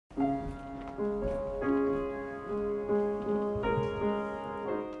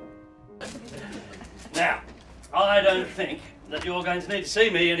don't think that you're going to need to see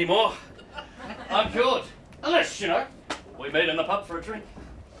me anymore. I'm cured. Unless, you know, we meet in the pub for a drink.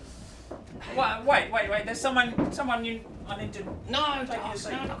 Wait. There's someone I need to... No, no,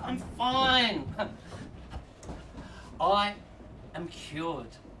 I'm fine. I am cured.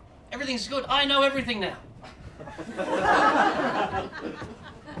 Everything's good. I know everything now.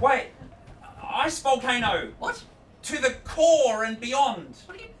 Wait. Ice volcano. What? To the core and beyond.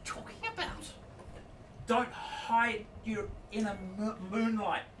 What are you talking about? Don't hide your inner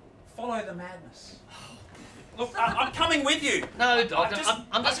moonlight. Follow the madness. Look, I'm coming with you. No, Doctor.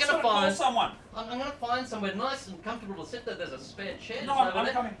 I'm just going to find someone. I'm going to find somewhere nice and comfortable to sit there. There's a spare chair. No, I'm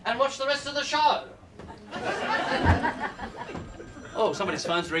coming. And watch the rest of the show. Oh, somebody's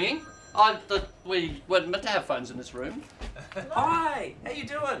phone's ringing. We weren't meant to have phones in this room. Hi, how you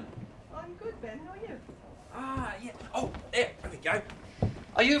doing? I'm good, Ben. How are you? Ah, yeah. Oh, there we go.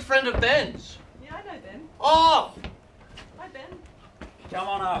 Are you a friend of Ben's? Yeah, I know Ben. Oh! Hi, Ben. Come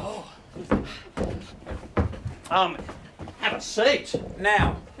on up. Have a seat.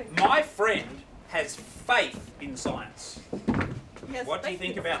 Now, my friend has faith in science. Yes, What do you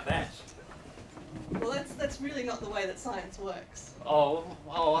think about that? Well, that's really not the way that science works. Oh,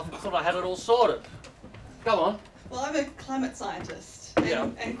 I thought I had it all sorted. Go on. Well, I'm a climate scientist,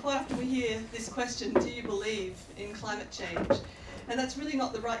 and quite often we hear this question, do you believe in climate change? And that's really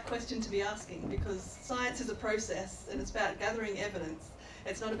not the right question to be asking, because science is a process, and it's about gathering evidence.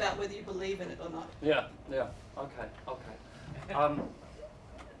 It's not about whether you believe in it or not. Yeah. Okay.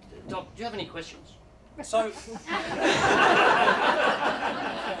 Doc, do you have any questions? So...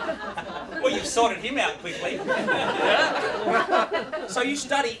 well, you've sorted him out quickly. So you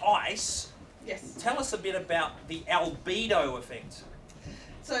study ice. Yes. Tell us a bit about the albedo effect.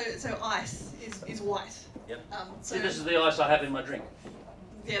 So ice is white. Yep. See, this is the ice I have in my drink.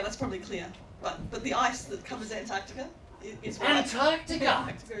 Yeah, that's probably clear. But the ice that covers Antarctica is white. Antarctica?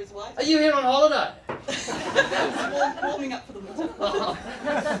 Antarctica is white. Are you here on holiday? Warming up for the winter.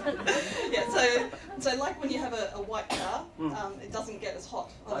 Yeah, so like when you have a white car, it doesn't get as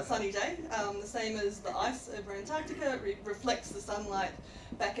hot on a sunny day. The same as the ice over Antarctica, it reflects the sunlight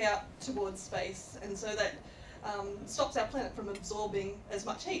back out towards space, and so that stops our planet from absorbing as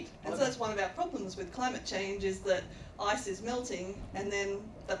much heat. And so that's one of our problems with climate change, is that ice is melting, and then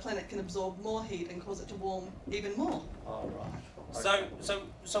the planet can absorb more heat and cause it to warm even more. Oh, right. Okay.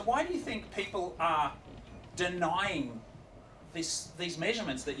 So why do you think people are denying these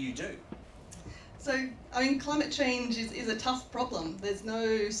measurements that you do? So, I mean, climate change is a tough problem. There's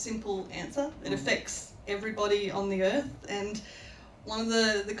no simple answer. It affects everybody on the Earth, and one of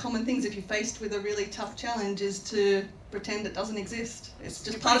the common things if you're faced with a really tough challenge is to pretend it doesn't exist. It's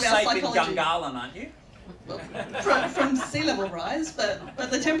just part of our psychology. You're safe in Gungahlin, aren't you? Well, from sea level rise, but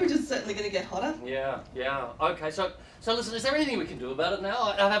the temperature's certainly going to get hotter. Yeah. Okay, so listen, is there anything we can do about it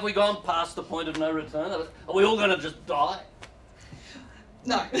now? Have we gone past the point of no return? Are we all going to just die?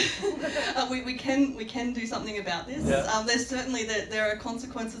 No, we can do something about this. Yeah. There's certainly there are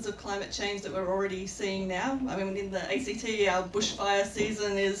consequences of climate change that we're already seeing now. I mean, in the ACT, our bushfire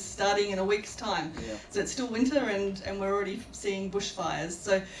season is starting in a week's time. Yeah. So it's still winter, and we're already seeing bushfires.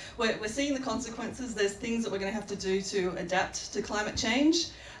 So we're seeing the consequences. There's things that we're going to have to do to adapt to climate change,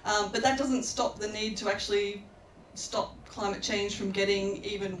 but that doesn't stop the need to actually stop climate change from getting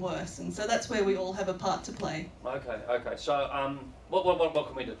even worse. And so that's where we all have a part to play. Okay. So what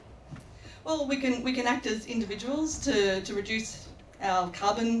can we do? Well, we can act as individuals to reduce our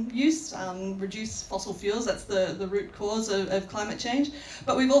carbon use, reduce fossil fuels. That's the root cause of climate change.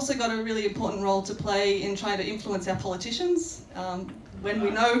 But we've also got a really important role to play in trying to influence our politicians when we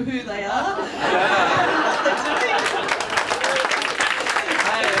know who they are.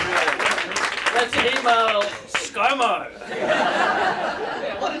 Hey, let's email ScoMo.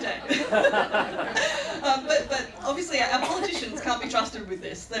 Yeah, what a day. But obviously our politicians can't be trusted with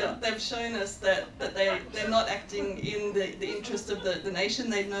this. They've shown us that they're not acting in the interest of the nation.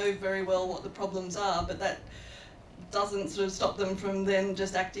 They know very well what the problems are, but that doesn't sort of stop them from then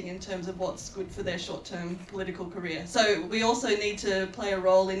just acting in terms of what's good for their short-term political career. So we also need to play a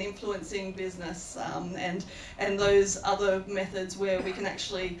role in influencing business and those other methods where we can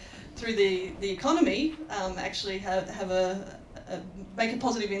actually, through the economy, actually make a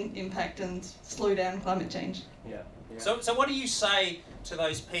positive impact and slow down climate change. Yeah. So what do you say to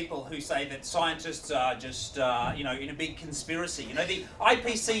those people who say that scientists are just in a big conspiracy? You know, the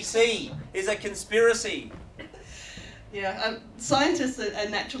IPCC is a conspiracy. Yeah, scientists are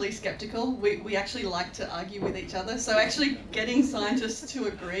naturally skeptical. We actually like to argue with each other. So actually getting scientists to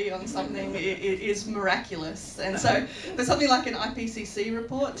agree on something is miraculous. And so for something like an IPCC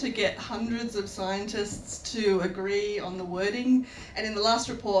report, to get hundreds of scientists to agree on the wording, and in the last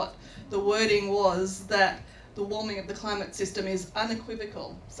report, the wording was that the warming of the climate system is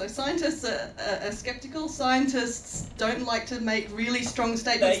unequivocal. So scientists are skeptical. Scientists don't like to make really strong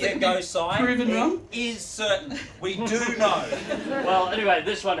statements that can be proven wrong. It is certain. We do know. Well, anyway,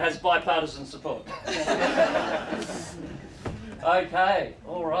 this one has bipartisan support. Okay,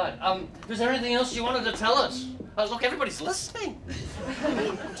 all right. Is there anything else you wanted to tell us? Look, everybody's listening.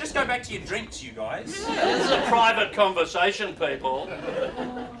 Just go back to your drinks, you guys. Yeah, this is a private conversation, people.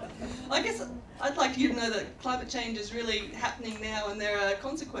 I guess I'd like you to know that climate change is really happening now, and there are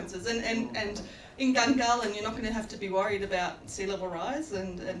consequences. And in Gungahlin, you're not going to have to be worried about sea level rise.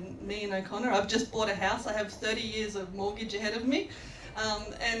 And me and O'Connor, I've just bought a house. I have 30 years of mortgage ahead of me,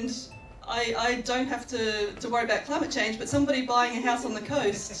 and I don't have to worry about climate change. But somebody buying a house on the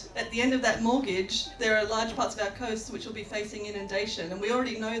coast, at the end of that mortgage, there are large parts of our coast which will be facing inundation, and we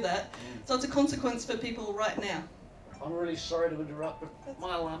already know that. So it's a consequence for people right now. I'm really sorry to interrupt, but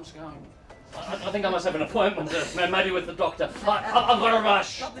my alarm's going. I think I must have an appointment, maybe with the doctor. I've got to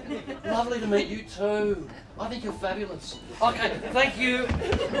rush. Lovely to meet you too. I think you're fabulous. Okay, thank you.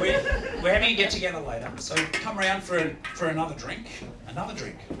 We're having a get together later, so come around for another drink. Another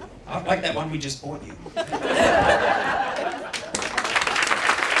drink. I like that one we just bought you.